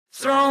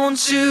Thrown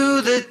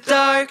to the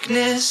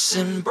darkness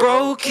and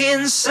broke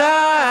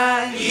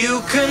inside.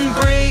 You can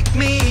break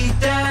me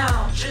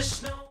down,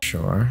 just know.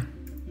 Sure.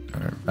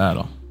 Alright,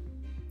 battle.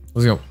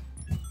 Let's go.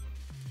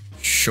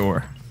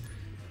 Sure.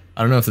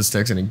 I don't know if this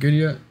deck's any good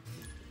yet.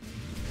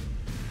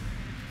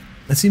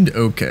 That seemed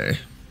okay.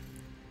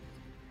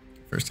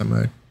 First time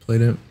I played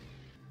it.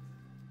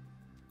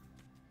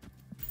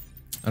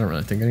 I don't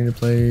really think I need to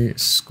play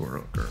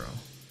Squirrel Girl.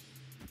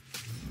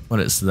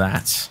 What is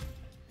that?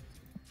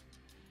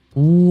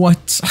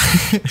 What?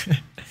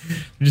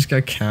 We just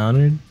got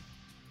countered?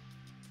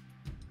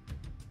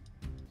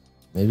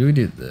 Maybe we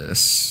do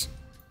this.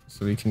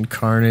 So we can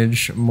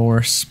carnage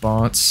more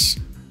spots.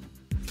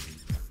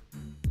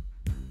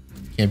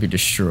 Can't be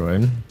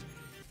destroyed.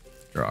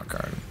 Draw a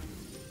card.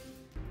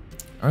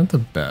 Aren't the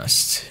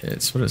best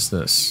hits. What is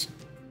this?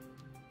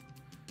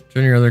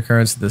 Turn your other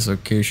cards to this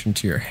location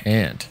to your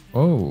hand.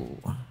 Oh.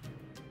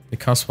 They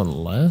cost one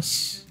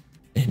less?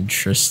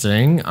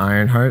 Interesting.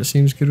 Ironheart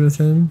seems good with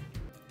him.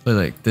 Play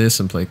like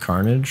this and play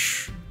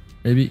Carnage.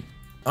 Maybe.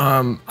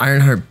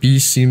 Ironheart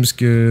Beast seems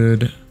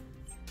good.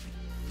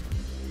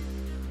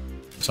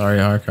 Sorry,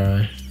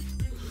 Hawkeye.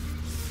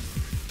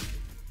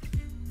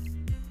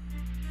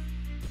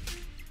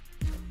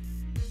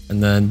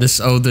 And then this,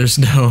 oh, there's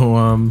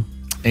no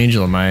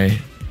Angel. My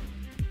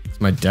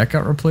deck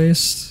got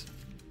replaced,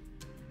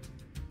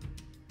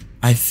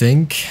 I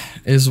think,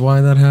 is why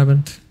that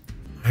happened.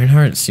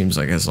 Ironheart seems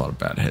like it has a lot of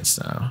bad hits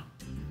now.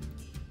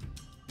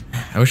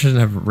 I wish I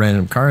didn't have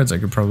random cards. I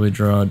could probably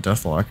draw a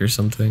Deathlock or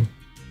something.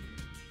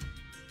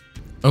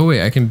 Oh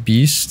wait, I can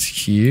Beast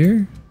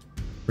here?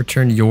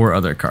 Return your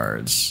other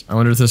cards. I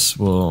wonder if this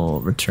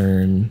will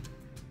return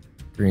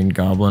Green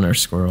Goblin or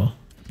Squirrel.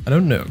 I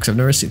don't know, because I've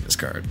never seen this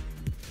card.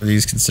 Are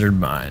these considered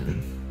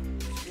mine?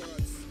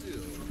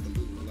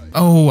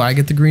 Oh, I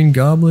get the Green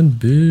Goblin,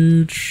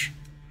 bitch.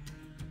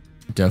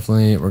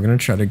 Definitely, we're gonna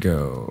try to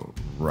go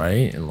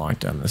right and lock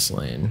down this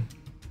lane.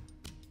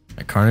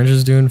 My Carnage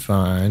is doing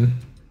fine.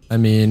 I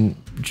mean,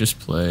 just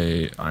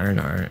play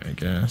Ironheart, I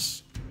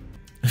guess.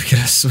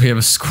 We have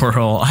a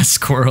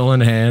squirrel in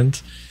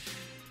hand.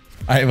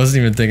 I wasn't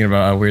even thinking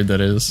about how weird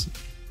that is.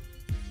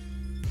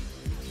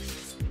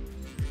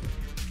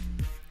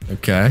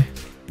 Okay.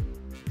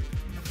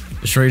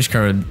 Destroy each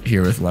card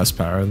here with less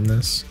power than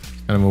this.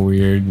 Kind of a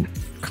weird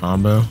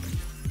combo.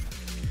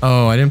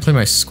 Oh, I didn't play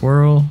my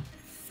squirrel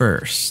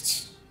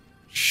first.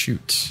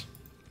 Shoot.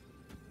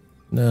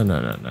 No.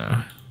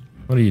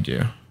 What do you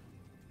do?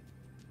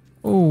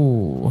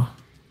 Oh.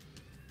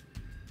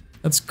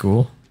 That's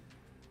cool.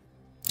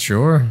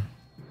 Sure.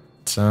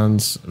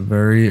 Sounds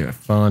very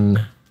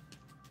fun.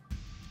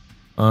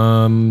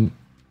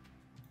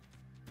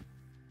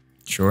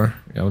 Sure.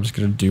 Yeah, we'll just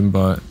get a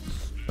Doombot.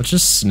 Let's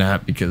just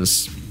snap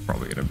because I'm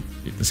probably gonna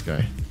beat this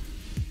guy.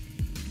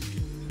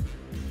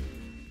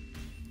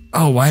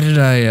 Oh, why did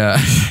I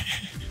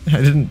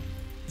didn't.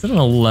 Is it an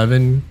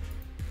 11?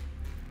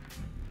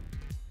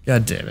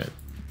 God damn it.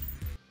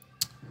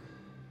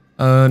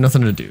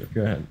 Nothing to do.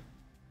 Go ahead.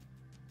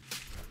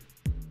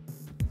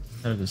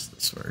 How does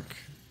this work?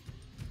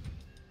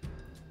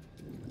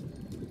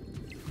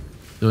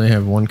 You only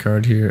have one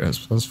card here as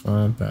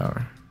 +5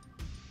 power.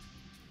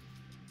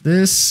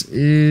 This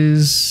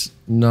is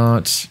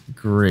not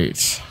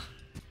great.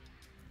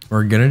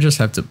 We're gonna just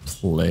have to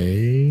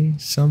play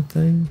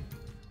something.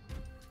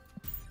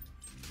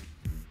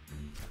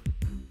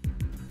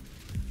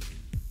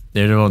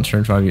 Daredevil on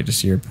turn 5, you get to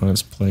see your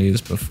opponent's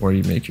plays before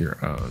you make your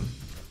own.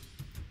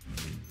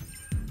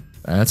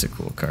 That's a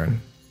cool card.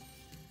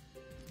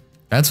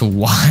 That's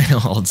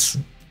wild.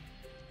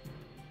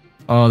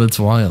 Oh, that's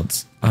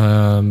wild.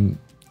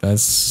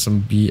 That's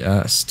some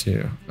BS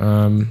too.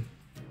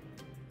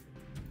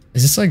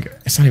 Is this like,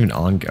 it's not even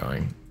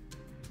ongoing.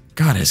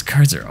 God, his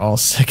cards are all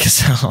sick as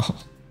hell.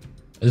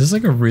 Is this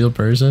like a real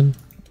person?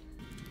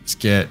 Let's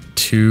get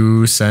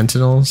 2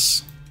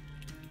 Sentinels.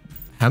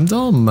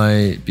 Hemdall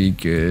might be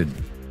good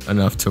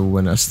enough to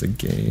win us the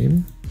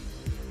game.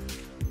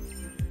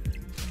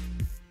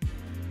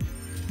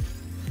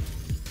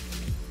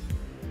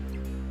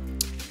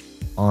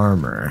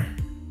 Armor.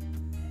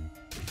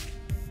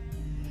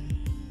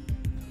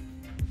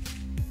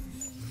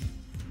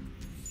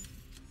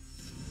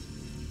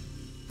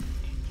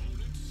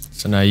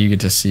 So now you get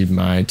to see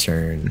my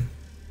turn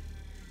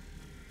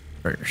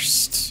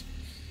first.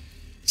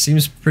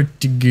 Seems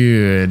pretty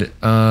good.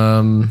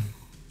 I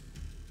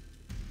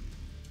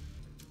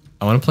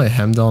want to play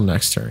Hemdall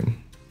next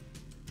turn.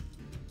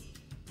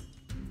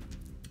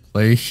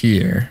 Play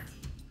here.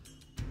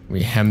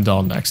 We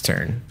Hemdall next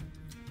turn.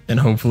 And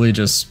hopefully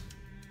just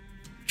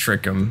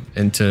trick him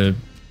into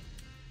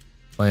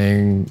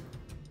playing,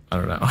 I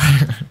don't know,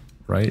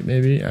 right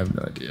maybe? I have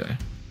no idea.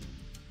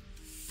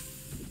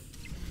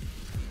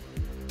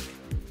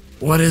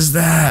 What is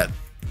that?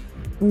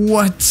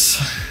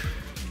 What?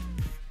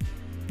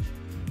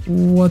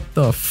 What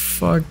the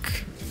fuck?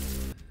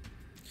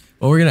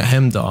 Well, we're gonna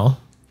Hemdall.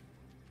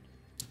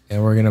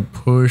 And we're gonna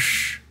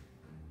push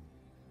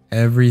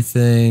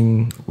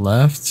everything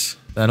left.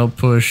 That'll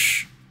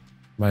push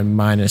My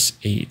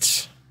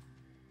 -8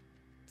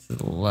 to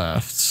the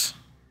left.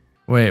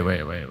 Wait.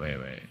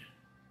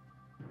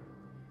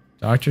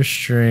 Doctor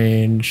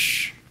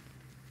Strange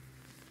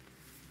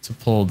to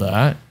pull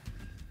that.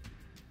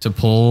 To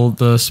pull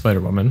the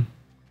Spider-Woman.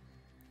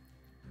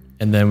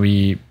 And then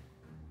we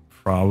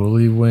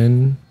probably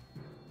win.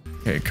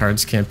 Okay,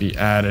 cards can't be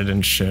added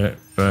and shit,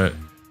 but...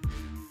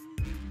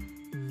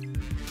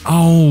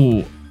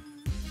 Oh!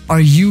 Are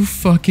you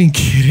fucking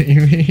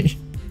kidding me?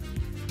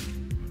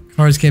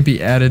 Cards can't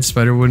be added,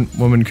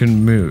 Spider-Woman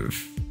couldn't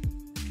move.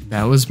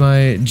 That was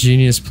my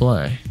genius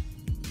play.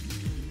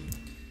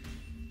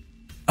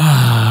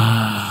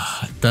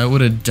 Ah, that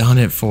would have done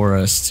it for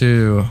us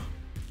too.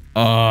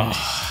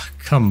 Oh,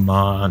 come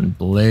on,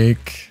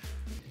 Blake.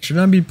 Should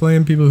I be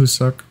playing people who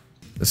suck?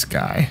 This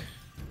guy.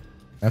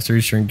 After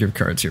each turn, give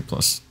cards here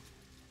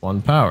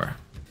 +1 power.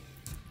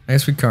 I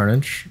guess we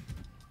Carnage.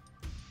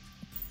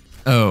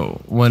 Oh,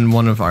 when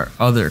one of our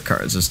other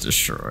cards is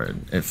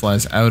destroyed, it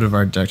flies out of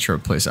our deck to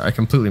replace it. I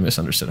completely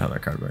misunderstood how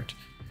that card worked.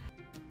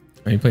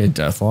 When you play a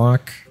Deathlock,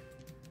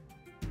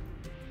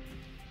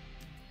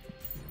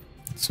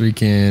 so we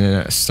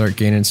can start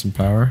gaining some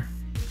power.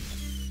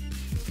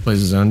 Plays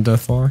his own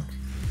Deathlock.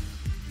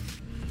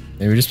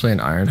 Maybe just play an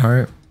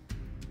Ironheart.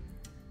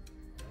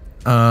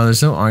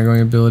 There's no ongoing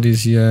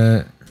abilities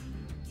yet.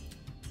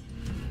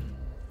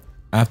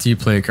 After you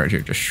play a card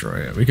here,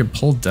 destroy it. We could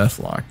pull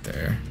Deathlock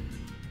there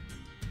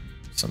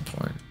at some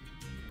point.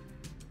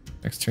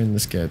 Next turn,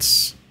 this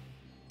gets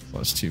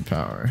 +2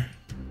 power.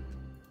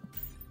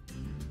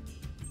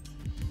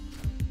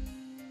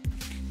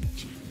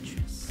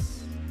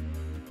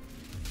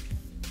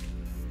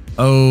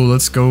 Oh,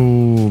 let's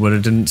go, but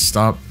it didn't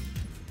stop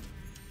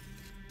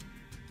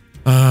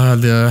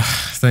the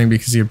thing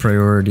because he had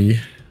priority.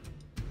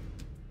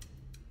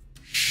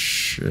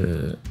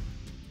 Shit.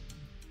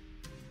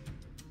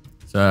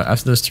 So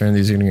after this turn,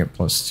 these are gonna get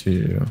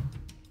 +2.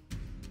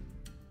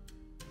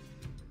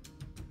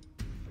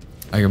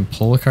 I can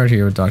pull a card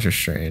here with Doctor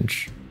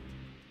Strange.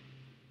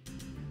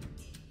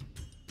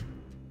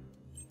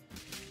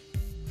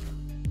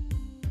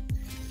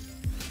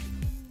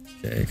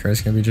 Okay,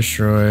 cards can be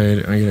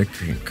destroyed. I get a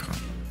green card.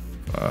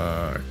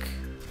 Fuck.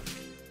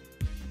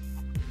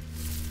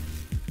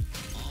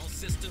 All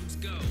systems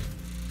go.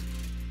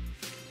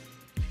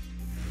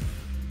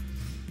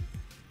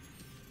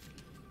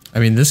 I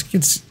mean, this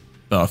gets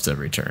buffed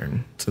every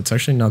turn, so it's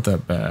actually not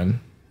that bad.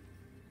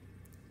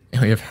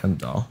 And we have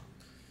Hemdall.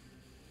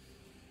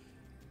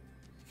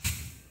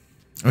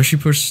 I wish you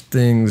push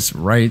things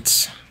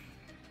right.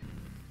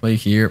 Play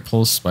here, it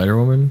pulls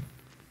Spider-Woman.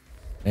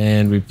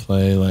 And we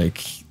play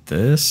like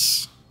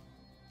this.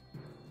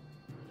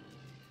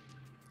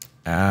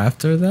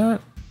 After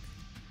that,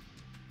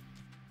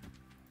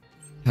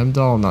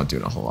 Hemdall not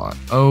doing a whole lot.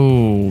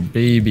 Oh,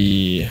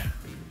 baby.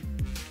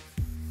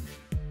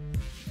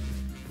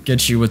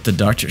 Get you with the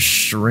Doctor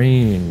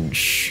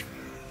Strange.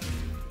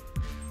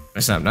 I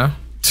snap now?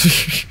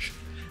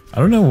 I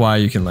don't know why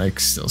you can like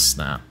still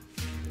snap.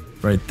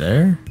 Right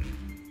there.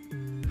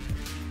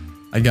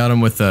 I got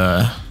him with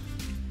a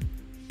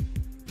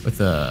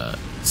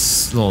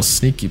little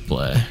sneaky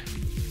play.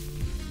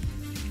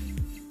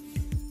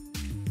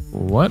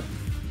 What?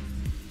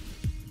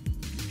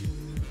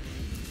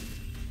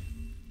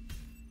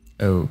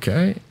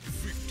 Okay.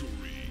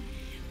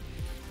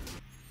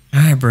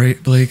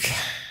 Alright, Blake.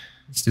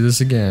 Let's do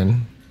this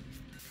again.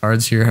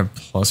 Cards here have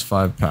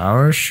 +5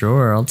 power.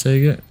 Sure, I'll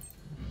take it.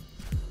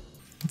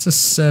 It's a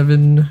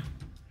 7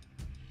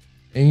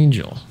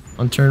 Angel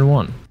on turn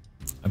 1.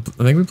 I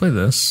think we play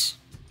this.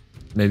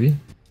 Maybe.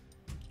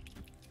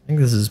 I think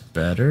this is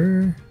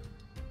better.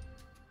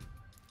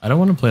 I don't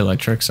want to play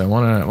Electrics. I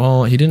want to...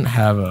 Well, he didn't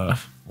have a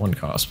 1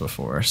 cost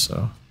before,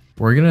 so...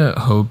 We're going to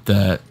hope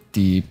that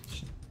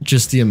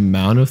just the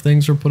amount of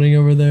things we're putting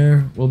over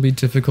there will be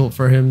difficult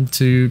for him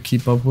to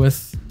keep up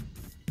with.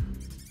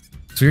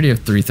 So we already have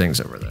 3 things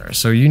over there.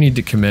 So you need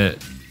to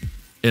commit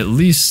at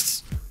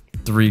least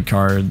 3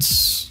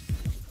 cards...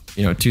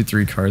 You know,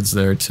 2-3 cards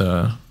there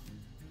to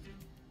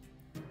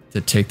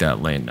take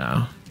that lane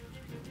now.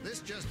 This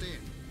just in.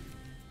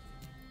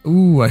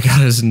 Ooh, I got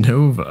his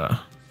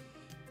Nova.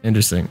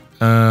 Interesting.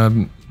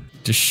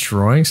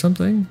 Destroying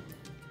something?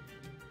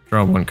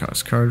 Draw 1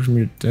 cost card from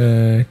your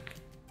deck.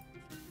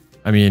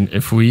 I mean,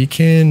 if we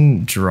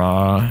can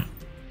draw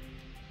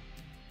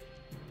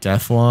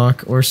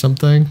Deathlock or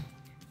something,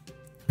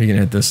 we can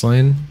hit this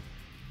lane.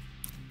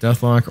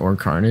 Deathlock or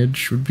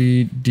Carnage would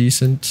be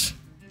decent.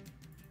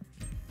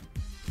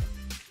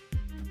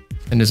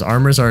 And his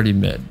armor's already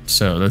mid,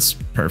 so that's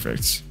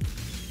perfect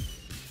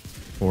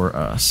for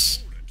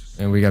us.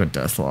 And we got a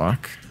Deathlock.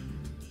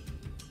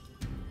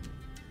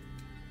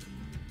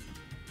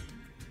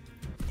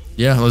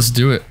 Yeah, let's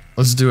do it.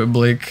 Let's do it,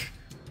 Blake.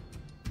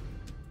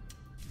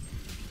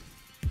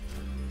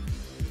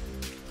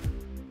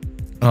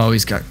 Oh,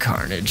 he's got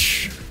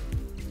Carnage.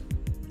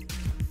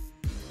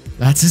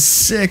 That's a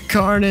sick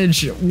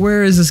Carnage.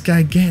 Where is this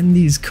guy getting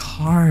these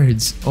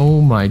cards? Oh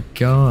my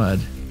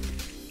god.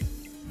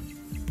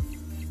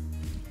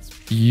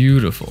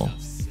 Beautiful.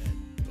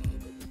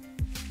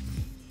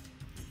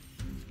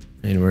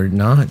 And we're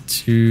not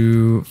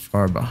too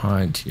far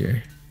behind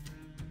here.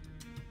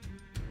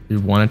 We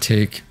want to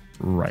take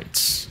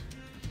rights.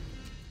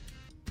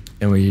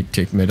 And we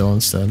take middle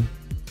instead.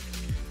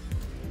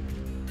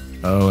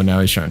 Oh, now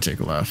he's trying to take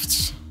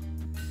lefts.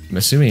 I'm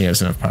assuming he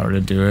has enough power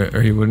to do it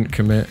or he wouldn't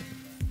commit.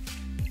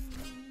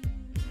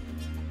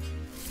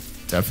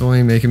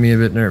 Definitely making me a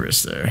bit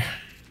nervous there.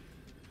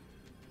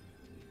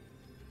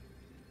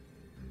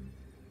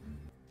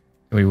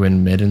 We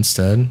win mid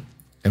instead,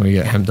 and we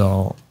get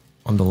Hemdall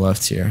on the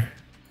left here.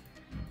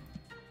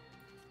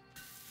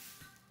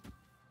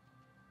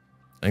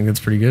 I think that's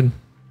pretty good.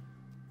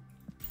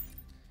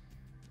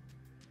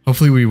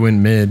 Hopefully we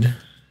win mid.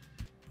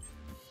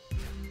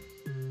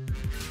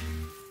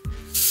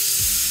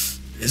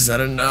 Is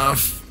that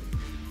enough?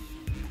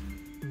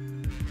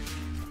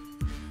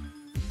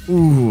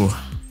 Ooh.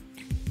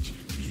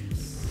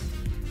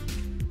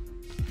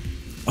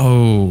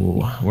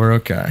 Oh, we're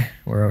okay.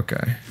 We're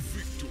okay.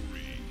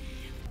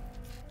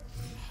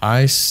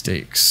 High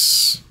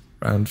stakes.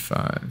 Round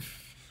 5.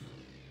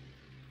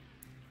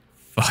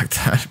 Fuck,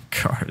 that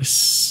card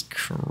is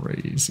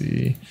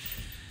crazy.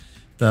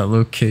 That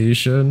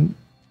location.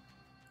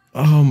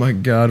 Oh my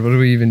god, what do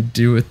we even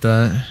do with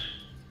that?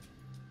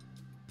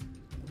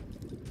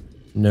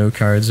 No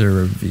cards are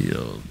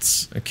revealed.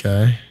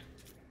 Okay.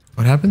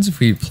 What happens if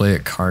we play a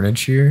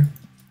Carnage here?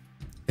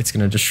 It's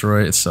gonna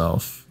destroy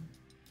itself.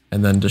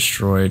 And then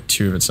destroy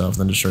 2 of itself,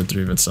 then destroy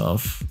 3 of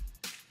itself.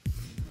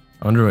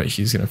 I wonder what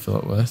he's gonna fill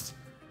it with.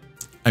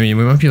 I mean,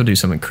 we might be able to do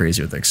something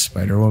crazy with like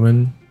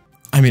Spider-Woman.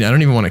 I mean, I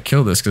don't even want to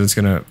kill this because it's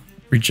gonna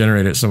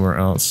regenerate it somewhere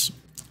else.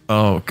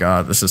 Oh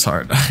god, this is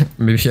hard.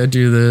 Maybe I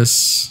do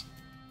this.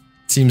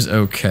 Seems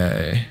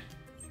okay.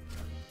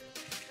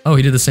 Oh,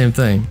 he did the same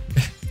thing.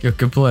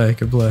 Good play,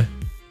 good play.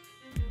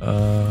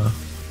 There's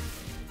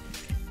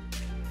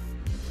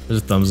a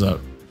thumbs up.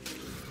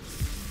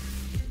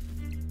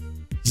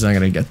 He's not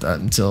gonna get that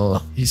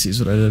until he sees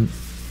what I did.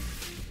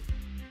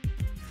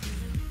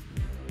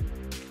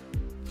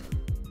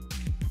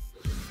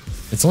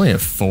 It's only a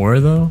 4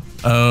 though?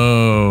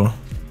 Oh,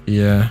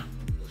 yeah.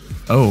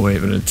 Oh wait,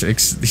 but it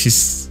takes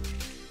these...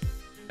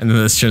 And then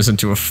this turns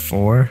into a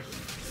 4?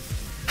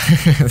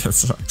 That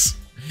sucks.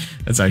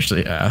 That's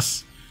actually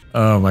ass.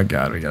 Oh my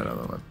god, we got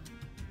another one.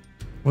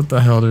 What the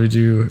hell do we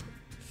do?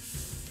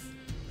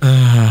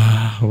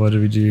 What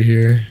do we do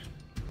here?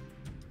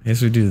 I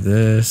guess we do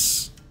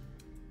this.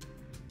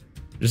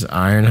 Just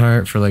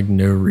Ironheart for like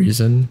no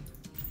reason.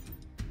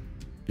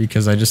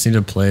 Because I just need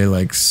to play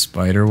like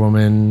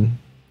Spider-Woman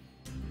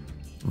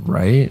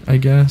right, I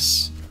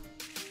guess.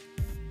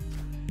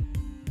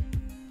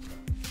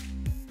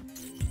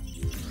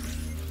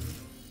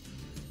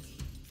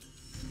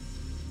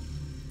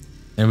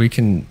 And we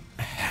can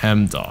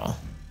Hemdall.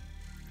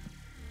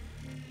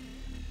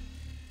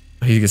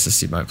 He gets to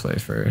see my play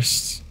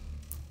first.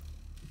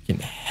 We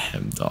can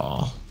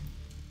Hemdall.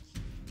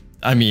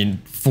 I mean,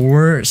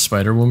 4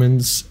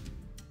 Spider-Womans,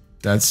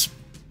 that's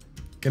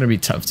gonna be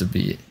tough to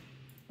beat.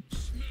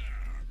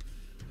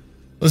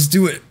 Let's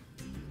do it.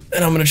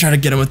 And I'm gonna try to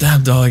get him with the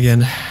Hemdall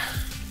again.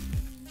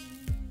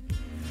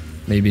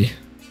 Maybe.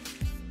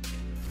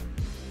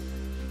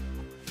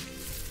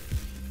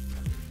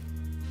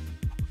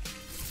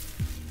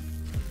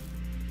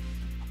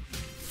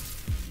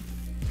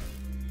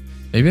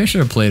 Maybe I should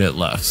have played it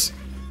left.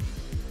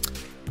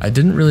 I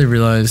didn't really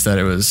realize that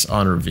it was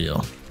on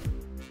reveal.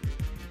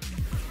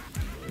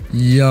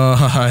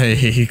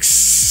 Yikes.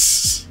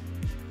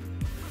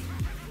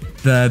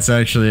 That's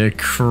actually a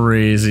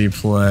crazy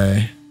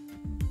play.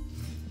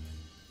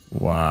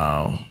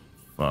 Wow.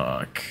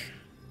 Fuck.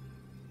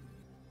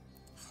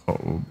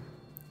 Oh,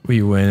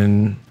 we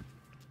win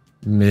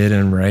mid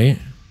and right.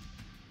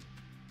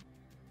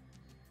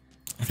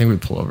 I think we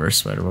pull over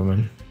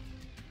Spider-Woman.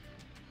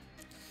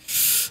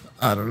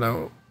 I don't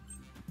know.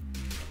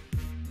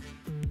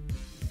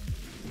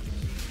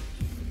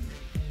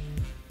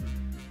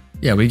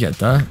 Yeah, we get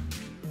that.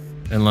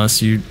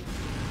 Unless you...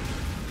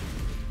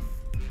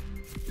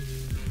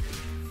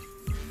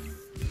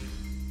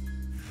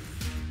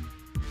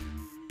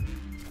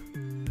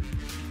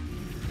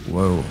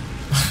 Whoa.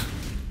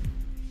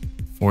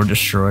 4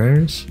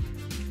 destroyers?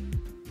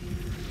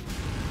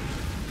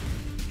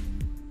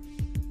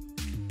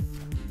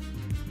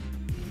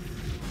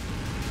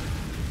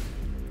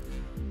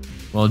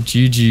 Well,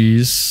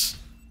 GG's.